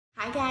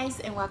Hi guys,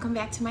 and welcome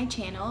back to my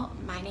channel.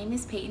 My name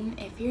is Peyton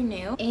if you're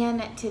new,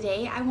 and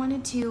today I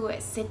wanted to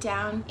sit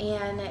down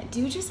and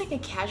do just like a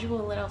casual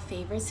little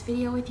favorites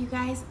video with you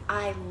guys.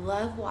 I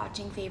love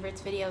watching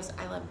favorites videos.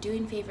 I love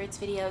doing favorites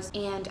videos,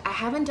 and I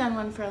haven't done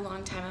one for a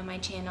long time on my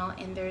channel,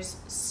 and there's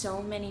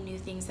so many new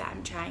things that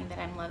I'm trying that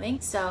I'm loving.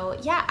 So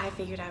yeah, I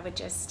figured I would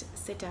just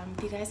sit down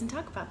with you guys and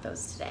talk about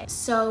those today.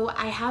 So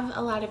I have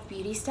a lot of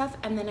beauty stuff,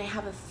 and then I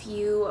have a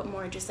few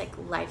more just like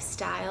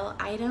lifestyle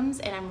items,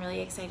 and I'm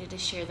really excited to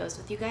share those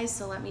with you guys,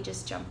 so let me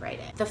just jump right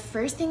in. The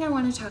first thing I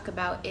want to talk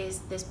about is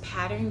this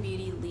Pattern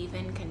Beauty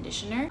leave-in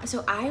conditioner.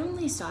 So I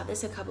only saw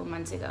this a couple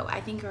months ago, I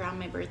think around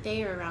my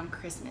birthday or around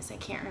Christmas, I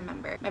can't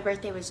remember. My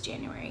birthday was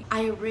January.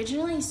 I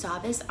originally saw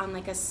this on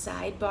like a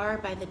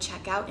sidebar by the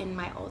checkout in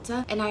my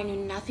Ulta, and I knew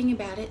nothing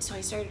about it, so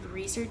I started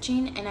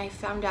researching, and I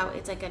found out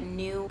it's like a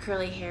new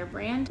curly hair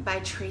brand by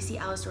Tracy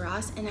Ellis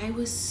Ross, and I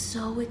was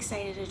so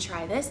excited to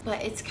try this,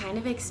 but it's kind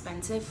of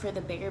expensive for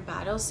the bigger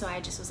bottles, so I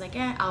just was like,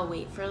 I'll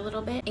wait for a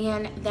little bit.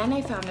 And then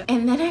I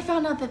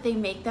found out that they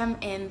make them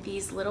in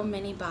these little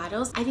mini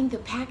bottles. I think the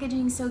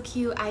packaging's so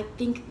cute. I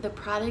think the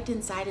product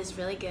inside is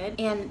really good.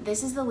 And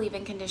this is the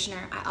leave-in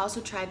conditioner. I also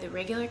tried the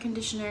regular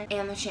conditioner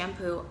and the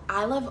shampoo.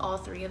 I love all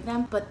three of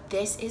them, but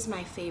this is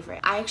my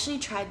favorite. I actually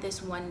tried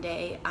this one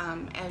day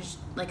as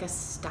like a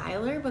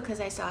styler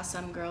because I saw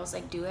some girls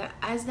like do it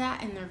as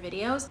that in their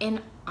videos.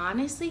 And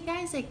honestly,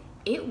 guys, like,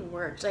 it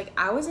worked. Like,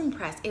 I was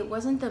impressed. It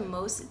wasn't the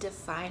most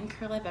defined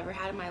curl I've ever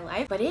had in my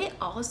life, but it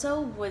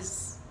also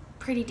was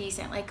pretty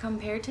decent, like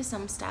compared to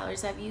some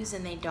stylers I've used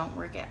and they don't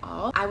work at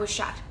all. I was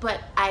shocked, but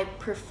I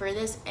prefer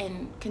this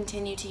and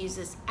continue to use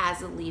this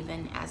as a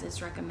leave-in as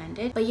it's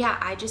recommended. But yeah,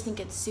 I just think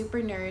it's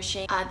super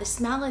nourishing. The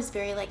smell is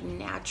very like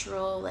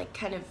natural, like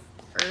kind of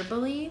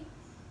herbally.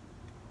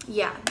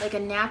 Yeah, like a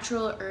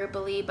natural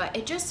herbally, but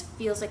it just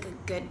feels like a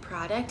good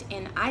product,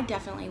 and I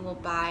definitely will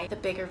buy the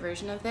bigger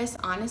version of this.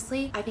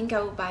 Honestly, I think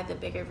I will buy the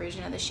bigger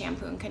version of the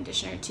shampoo and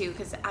conditioner too,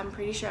 because I'm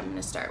pretty sure I'm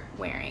gonna start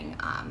wearing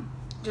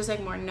just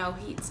like more no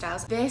heat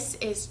styles. This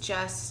is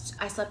just,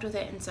 I slept with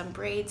it in some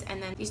braids,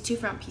 and then these two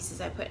front pieces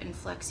I put in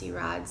flexi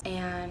rods,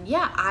 and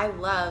yeah, I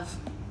love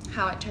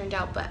how it turned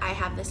out, but I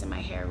have this in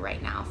my hair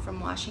right now from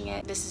washing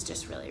it. This is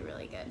just really,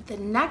 really good. The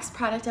next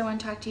product I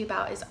want to talk to you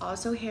about is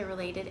also hair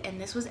related,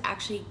 and this was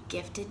actually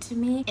gifted to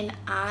me, and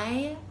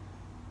I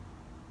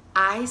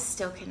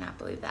still cannot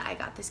believe that I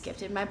got this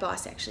gifted. My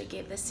boss actually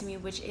gave this to me,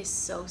 which is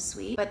so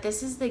sweet. But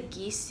this is the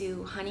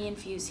Gisou Honey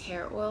Infused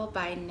Hair Oil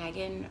by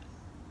Megan,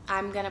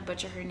 I'm gonna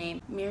butcher her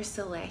name,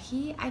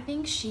 Mirsalehi. I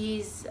think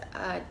she's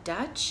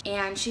Dutch,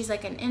 and she's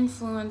like an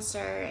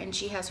influencer, and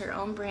she has her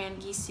own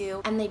brand,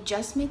 Gisou, and they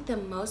just make the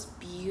most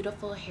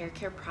beautiful hair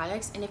care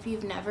products. And if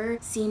you've never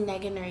seen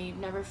Megan or you've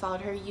never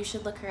followed her, you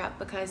should look her up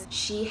because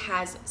she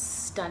has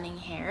stunning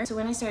hair. So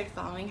when I started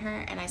following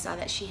her and I saw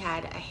that she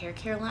had a hair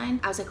care line,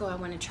 I was like, oh, I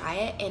want to try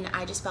it. And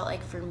I just felt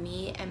like for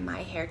me and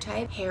my hair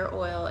type, hair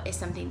oil is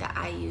something that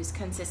I use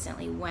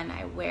consistently when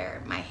I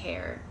wear my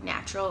hair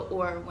natural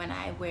or when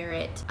I wear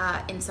it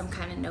in some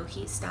kind of no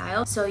heat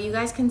style. So you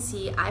guys can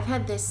see I've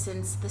had this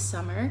since the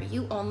summer.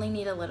 You only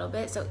need a little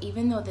bit, so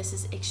even though this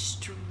is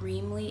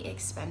extremely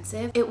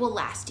expensive, it will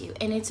last you,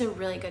 and it's a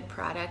really good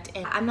product.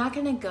 And I'm not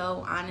gonna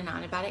go on and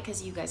on about it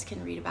because you guys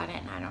can read about it,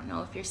 and I don't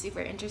know if you're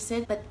super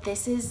interested, but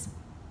this is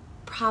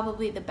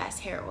probably the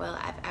best hair oil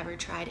I've ever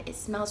tried. It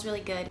smells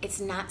really good,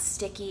 it's not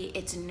sticky,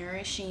 it's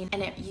nourishing,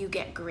 and you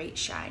get great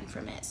shine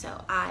from it.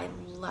 So I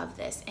love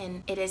this,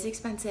 and it is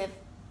expensive,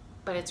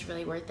 but it's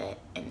really worth it,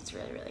 and it's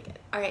really, really good.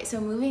 All right, so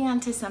moving on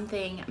to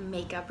something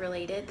makeup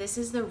related. This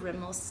is the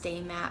Rimmel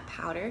Stay Matte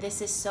Powder.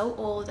 This is so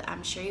old.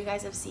 I'm sure you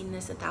guys have seen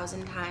this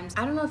 1,000 times.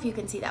 I don't know if you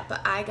can see that,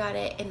 but I got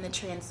it in the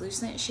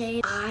translucent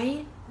shade.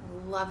 I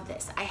love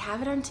this. I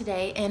have it on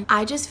today, and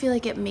I just feel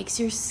like it makes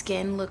your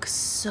skin look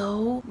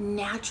so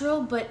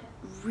natural, but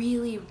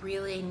really,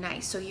 really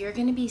nice. So you're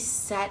gonna be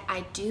set.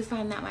 I do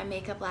find that my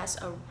makeup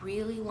lasts a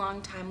really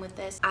long time with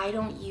this. I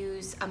don't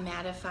use a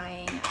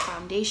mattifying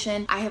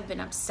foundation. I have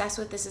been obsessed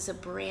with this. As a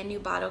brand new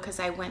bottle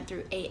because I went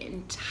through an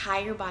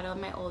entire bottle of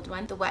my old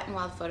one, the Wet n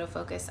Wild Photo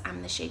Focus.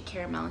 I'm the shade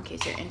Caramel in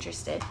case you're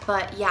interested.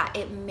 But yeah,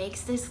 it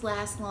makes this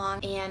last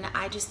long, and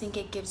I just think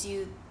it gives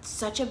you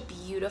such a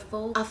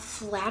beautiful, a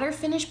flatter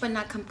finish, but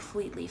not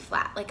completely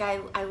flat. Like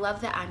I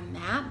love that I'm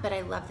matte, but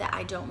I love that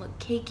I don't look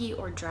cakey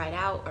or dried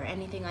out or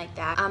anything like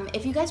that.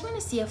 If you guys want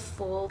to see a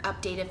full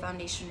updated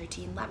foundation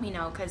routine, let me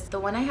know, because the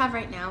one I have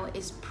right now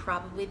is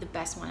probably the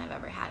best one I've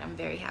ever had. I'm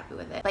very happy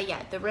with it. But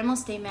yeah, the Rimmel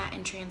Stay Matte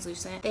and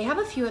Translucent, they have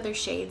a few other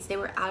shades. They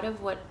were out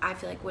of what I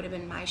feel like would have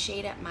been my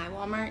shade at my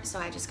Walmart, so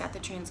I just got the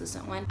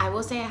translucent one. I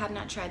will say I have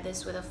not tried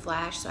this with a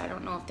flash, so I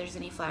don't know if there's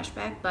any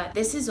flashback, but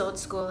this is old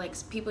school. Like,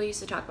 people used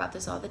to talk about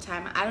this all the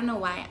time. I don't know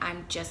why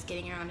I'm just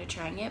getting around to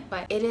trying it,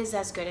 but it is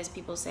as good as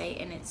people say,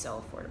 and it's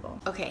so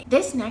affordable. Okay,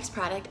 this next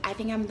product I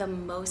think I'm the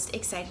most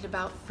excited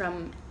about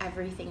from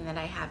everything that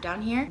I have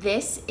down here.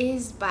 This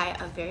is by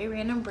a very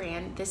random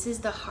brand. This is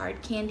the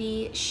Hard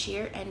Candy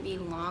Sheer Envy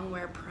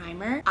Longwear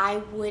Primer. I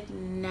would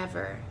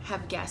never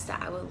have guessed that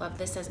I would love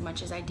this as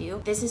much as I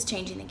do. This is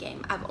changing the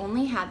game. I've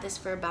only had this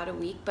for about a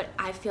week, but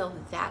I feel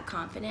that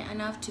confident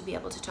enough to be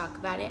able to talk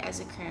about it as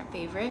a current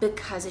favorite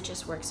because it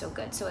just works so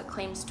good. So it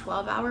claims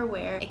 12-hour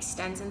wear,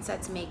 extends and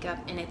sets makeup,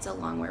 and it's a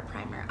longwear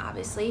primer.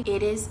 Obviously,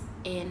 it is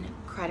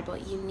incredible.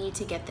 You need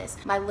to get this.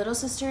 My little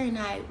sister and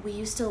I, we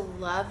used to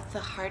love the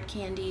Hard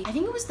Candy. I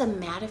think it was the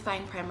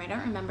mattifying primer. I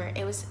don't remember.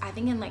 It was, I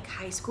think in like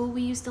high school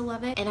we used to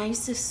love it, and I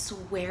used to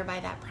swear by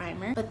that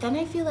primer. But then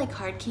I feel like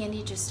Hard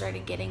Candy just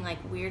started getting like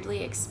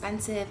weirdly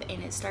expensive,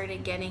 and it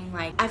started getting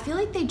like, I feel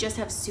like they just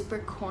have super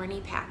corny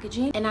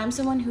packaging, and I'm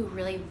someone who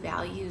really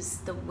values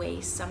the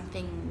way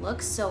something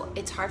looks, so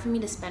it's hard for me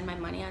to spend my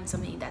money on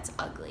something that's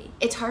ugly.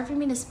 It's hard for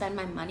me to spend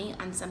my money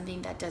on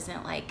something that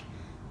doesn't like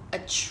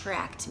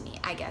attract me,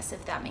 I guess,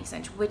 if that makes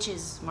sense, which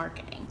is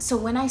marketing. So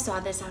when I saw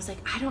this, I was like,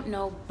 I don't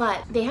know,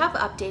 but they have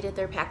updated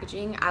their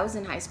packaging. I was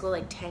in high school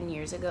like 10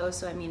 years ago,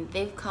 so I mean,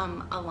 they've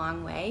come a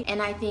long way.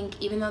 And I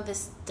think even though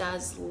this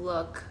does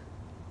look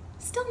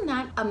still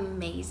not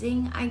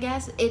amazing, I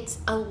guess, it's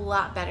a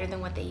lot better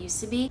than what they used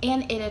to be,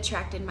 and it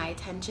attracted my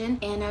attention.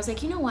 And I was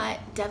like, you know what,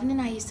 Devin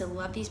and I used to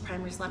love these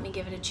primers, let me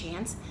give it a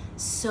chance.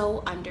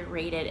 So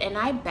underrated. And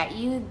I bet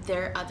you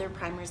their other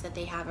primers that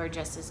they have are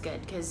just as good,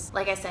 because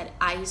like I said,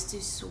 I used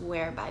to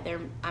swear by their,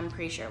 I'm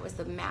pretty sure it was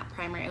the matte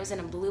primer. It was in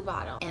a blue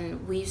bottle,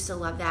 and we used to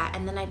love that,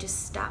 and then I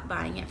just stopped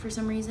buying it for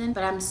some reason.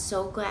 But I'm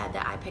so glad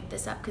that I picked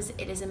this up because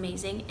it is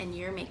amazing, and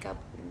your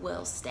makeup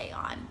will stay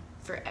on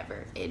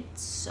forever. It's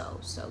so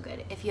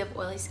good. If you have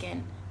oily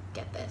skin,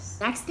 get this.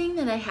 Next thing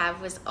that I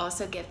have was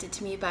also gifted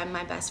to me by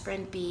my best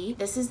friend B.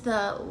 This is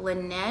the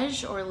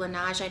Laneige or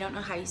Laneige, I don't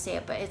know how you say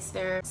it, but it's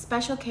their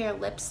Special Care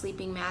Lip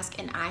Sleeping Mask,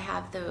 and I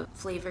have the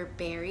flavor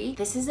berry.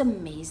 This is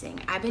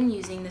amazing. I've been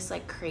using this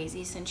like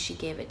crazy since she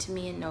gave it to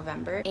me in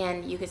November,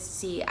 and you can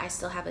see I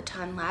still have a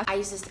ton left. I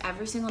use this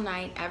every single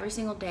night, every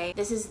single day.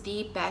 This is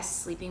the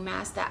best sleeping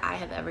mask that I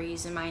have ever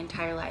used in my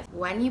entire life.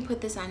 When you put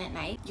this on at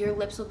night, your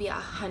lips will be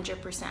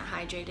 100%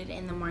 hydrated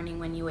in the morning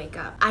when you wake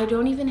up. I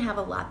don't even have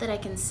a lot that I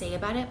can say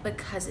about it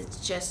because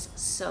it's just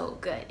so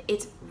good.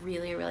 It's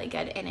really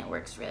good, and it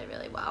works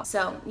really well.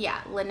 So yeah,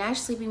 Laneige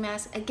sleeping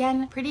mask,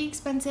 again, pretty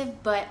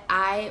expensive, but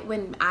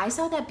when I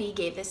saw that B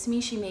gave this to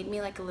me, she made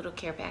me like a little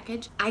care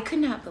package. I could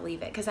not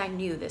believe it because I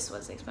knew this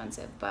was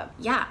expensive, but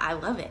yeah, I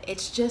love it.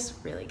 It's just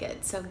really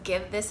good. So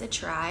give this a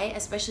try,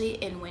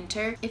 especially in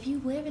winter. If you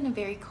live in a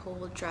very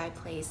cold, dry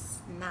place,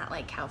 not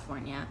like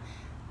California,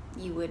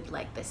 you would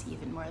like this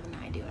even more than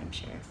I do, I'm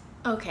sure.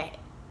 Okay,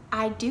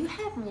 I do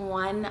have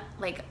one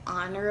like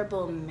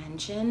honorable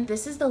mention.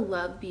 This is the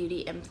Love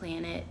Beauty and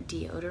Planet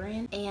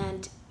deodorant,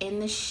 and in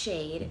the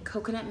shade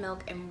Coconut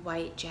Milk and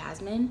White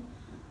Jasmine.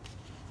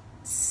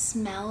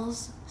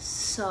 Smells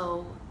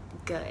so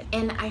good.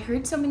 And I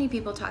heard so many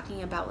people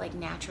talking about like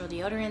natural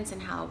deodorants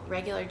and how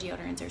regular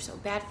deodorants are so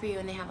bad for you,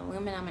 and they have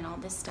aluminum and all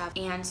this stuff.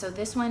 And so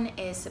this one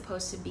is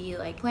supposed to be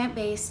like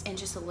plant-based and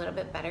just a little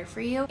bit better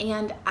for you.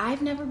 And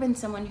I've never been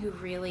someone who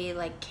really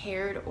like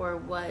cared or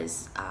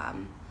was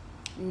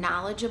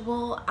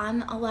knowledgeable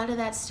on a lot of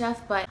that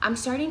stuff, but I'm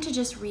starting to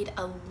just read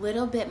a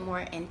little bit more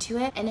into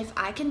it, and if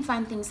I can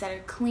find things that are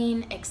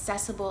clean,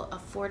 accessible,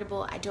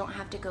 affordable, I don't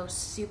have to go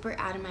super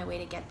out of my way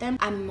to get them,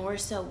 I'm more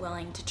so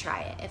willing to try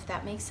it, if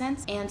that makes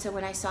sense. And so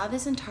when I saw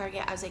this in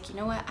Target, I was like, you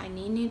know what, I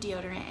need new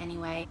deodorant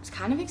anyway. It's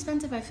kind of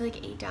expensive. I feel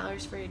like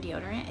 $8 for a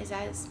deodorant. Is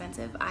that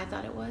expensive? I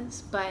thought it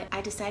was, but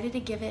I decided to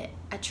give it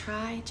a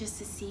try just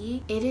to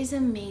see. It is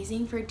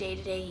amazing for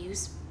day-to-day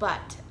use,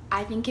 but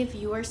I think if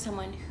you are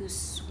someone who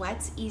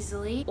sweats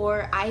easily,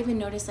 or I even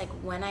notice like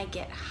when I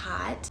get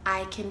hot,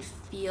 I can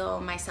feel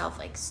myself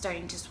like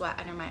starting to sweat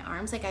under my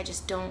arms. Like I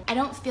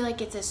don't feel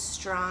like it's as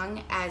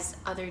strong as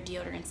other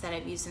deodorants that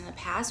I've used in the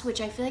past,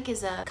 which I feel like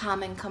is a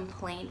common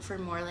complaint for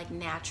more like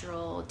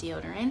natural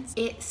deodorants.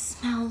 It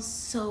smells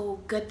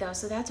so good though,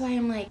 so that's why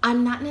I'm like,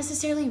 I'm not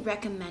necessarily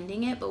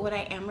recommending it, but what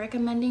I am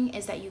recommending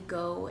is that you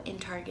go in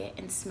Target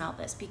and smell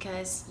this,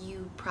 because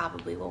you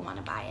probably will want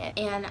to buy it.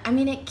 And I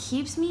mean, it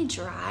keeps me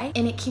dry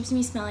and it keeps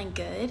me smelling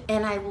good,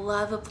 and I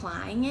love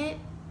applying it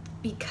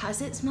because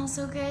it smells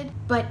so good.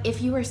 But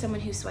if you are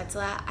someone who sweats a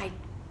lot, I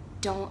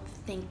don't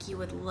think you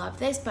would love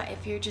this, but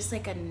if you're just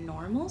like a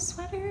normal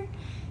sweater,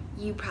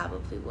 you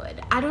probably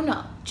would. I don't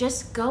know,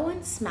 just go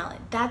and smell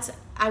it.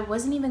 I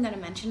wasn't even gonna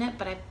mention it,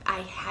 but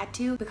I had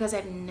to, because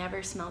I've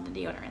never smelled a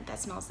deodorant that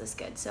smells this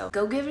good. So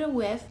go give it a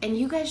whiff, and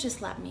you guys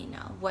just let me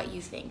know what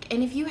you think.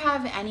 And if you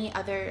have any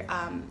other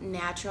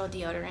natural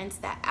deodorants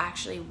that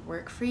actually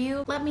work for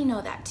you, let me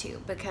know that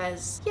too,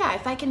 because yeah,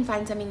 if I can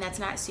find something that's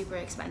not super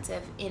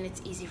expensive and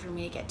it's easy for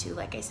me to get to,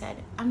 like I said,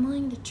 I'm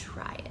willing to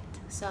try it.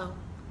 So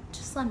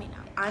just let me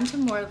know. On to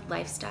more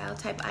lifestyle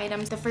type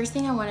items. The first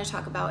thing I want to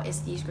talk about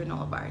is these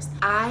granola bars.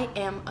 I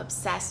am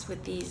obsessed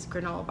with these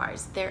granola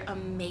bars. They're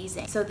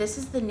amazing. So this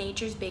is the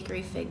Nature's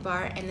Bakery Fig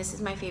Bar, and this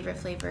is my favorite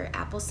flavor,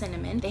 apple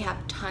cinnamon. They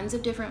have tons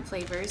of different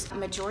flavors. A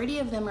majority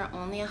of them are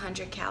only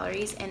 100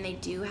 calories, and they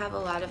do have a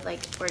lot of like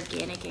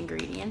organic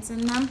ingredients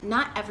in them.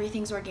 Not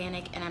everything's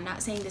organic, and I'm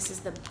not saying this is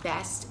the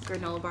best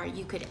granola bar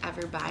you could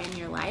ever buy in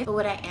your life, but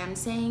what I am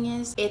saying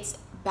is it's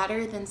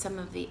better than some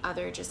of the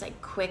other just like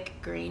quick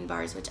grain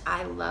bars, which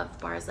I love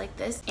bars like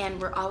this.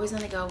 And we're always on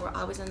the go, we're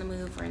always on the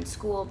move, we're in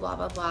school, blah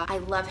blah blah. I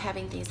love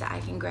having things that I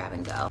can grab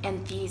and go,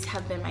 and these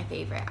have been my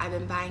favorite. I've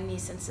been buying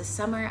these since the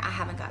summer. I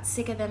haven't got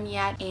sick of them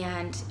yet,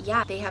 and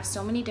yeah, they have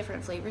so many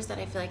different flavors that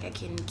I feel like I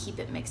can keep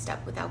it mixed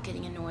up without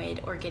getting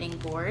annoyed or getting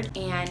bored.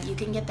 And you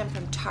can get them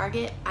from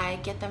Target. I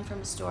get them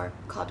from a store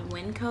called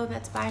Winco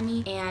that's by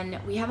me, and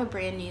we have a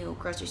brand new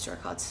grocery store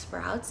called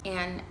Sprouts,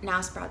 and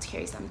now Sprouts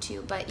carries them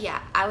too. But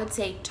yeah, I would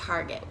say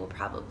Target will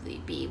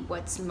probably be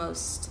what's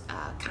most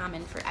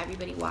common for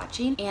everybody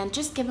watching, and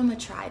just give them a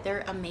try.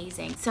 They're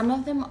amazing. Some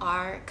of them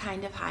are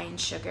kind of high in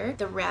sugar.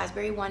 The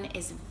raspberry one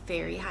is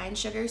very high in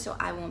sugar, so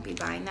I won't be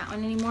buying that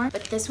one anymore,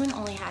 but this one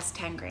only has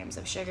 10 grams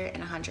of sugar and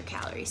 100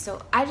 calories,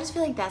 so I just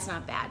feel like that's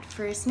not bad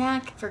for a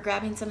snack, for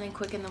grabbing something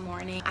quick in the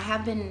morning. I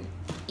have been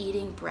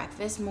eating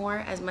breakfast more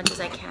as much as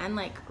I can.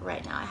 Like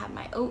right now I have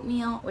my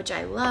oatmeal, which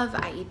I love.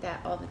 I eat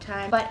that all the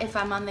time, but if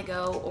I'm on the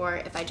go or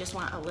if I just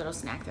want a little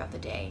snack throughout the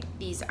day,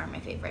 these are my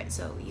favorite,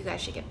 so you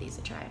guys should give these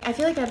a try. I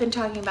feel like I've been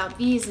talking about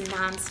these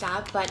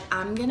non-stop, but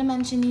I'm gonna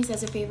mention these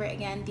as a favorite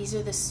again. These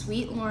are the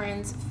Sweet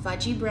Lorens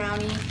Fudgy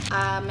Brownie,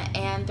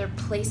 and they're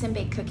place and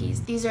bake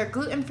cookies. These are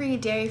gluten-free,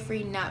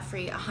 dairy-free,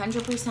 nut-free,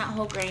 100%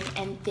 whole grain,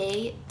 and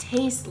they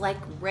taste like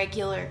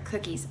regular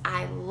cookies.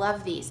 I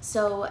love these.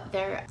 So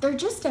they're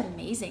just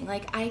amazing.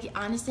 Like I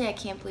honestly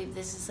can't believe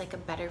this is like a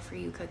better for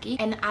you cookie.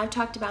 And I've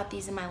talked about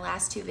these in my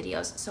last 2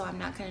 videos, so I'm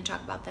not gonna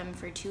talk about them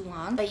for too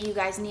long, but you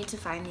guys need to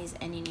find these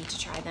and you need to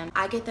try them.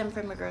 I get them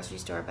from a grocery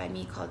store by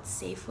me called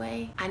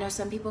Safeway. I know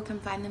some people can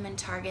find them in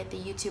Target. The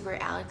YouTuber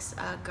Alex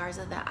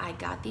Garza that I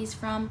got these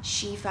from,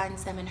 she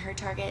finds them in her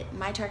Target.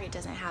 My Target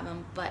doesn't have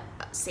them, but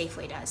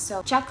Safeway does.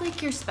 So check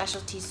like your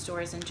specialty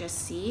stores and just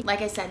see.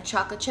 Like I said,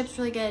 chocolate chip's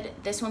really good.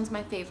 This one's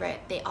my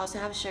favorite. They also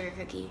have a sugar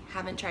cookie.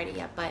 Haven't tried it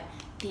yet, but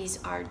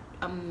these are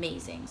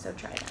amazing, so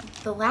try them.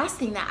 The last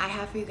thing that I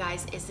have for you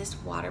guys is this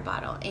water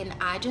bottle, and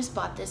I just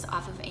bought this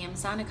off of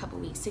Amazon a couple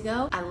weeks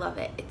ago. I love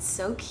it. It's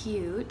so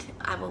cute.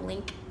 I will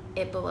link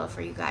it below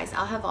for you guys.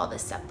 I'll have all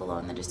this stuff below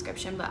in the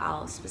description, but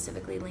I'll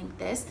specifically link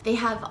this. They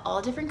have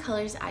all different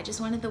colors. I just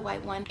wanted the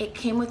white one. It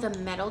came with a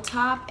metal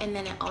top, and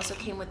then it also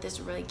came with this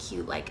really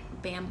cute like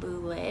bamboo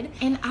lid,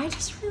 and I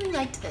just really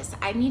liked this.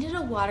 I needed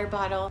a water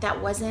bottle that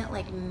wasn't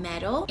like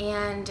metal,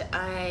 and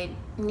I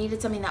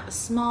needed something that was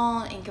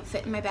small and could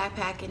fit in my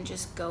backpack and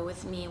just go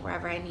with me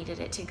wherever I needed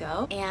it to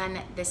go, and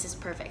this is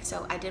perfect.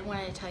 So I did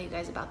want to tell you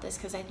guys about this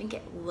because I think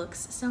it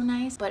looks so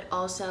nice, but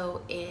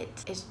also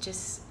it is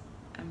just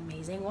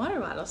amazing water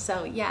bottle.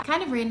 So yeah,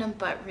 kind of random,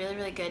 but really,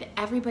 really good.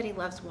 Everybody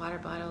loves water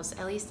bottles.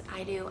 At least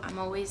I do. I'm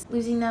always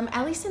losing them.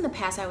 At least in the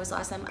past I was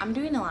lost them. I'm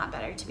doing a lot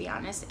better, to be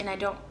honest. And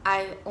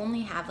I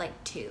only have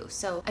like 2.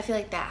 So I feel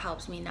like that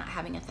helps me not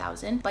having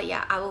 1,000. But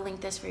yeah, I will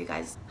link this for you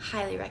guys.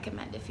 Highly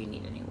recommend if you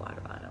need a new water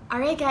bottle. All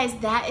right, guys,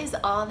 that is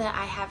all that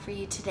I have for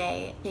you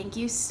today. Thank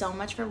you so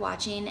much for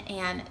watching.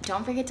 And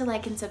don't forget to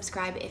like and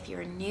subscribe if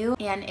you're new.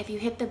 And if you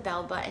hit the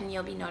bell button,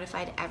 you'll be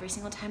notified every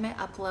single time I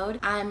upload.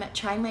 I'm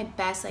trying my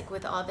best, like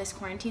with all this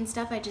quarantine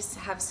stuff, I just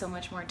have so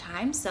much more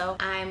time, so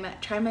I'm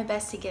trying my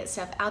best to get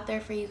stuff out there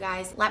for you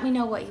guys. Let me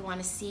know what you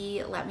want to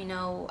see. Let me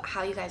know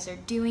how you guys are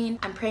doing.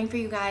 I'm praying for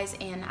you guys,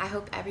 and I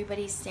hope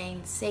everybody's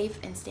staying safe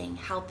and staying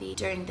healthy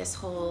during this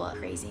whole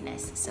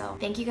craziness. So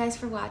thank you guys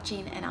for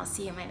watching, and I'll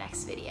see you in my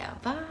next video.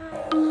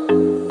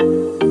 Bye.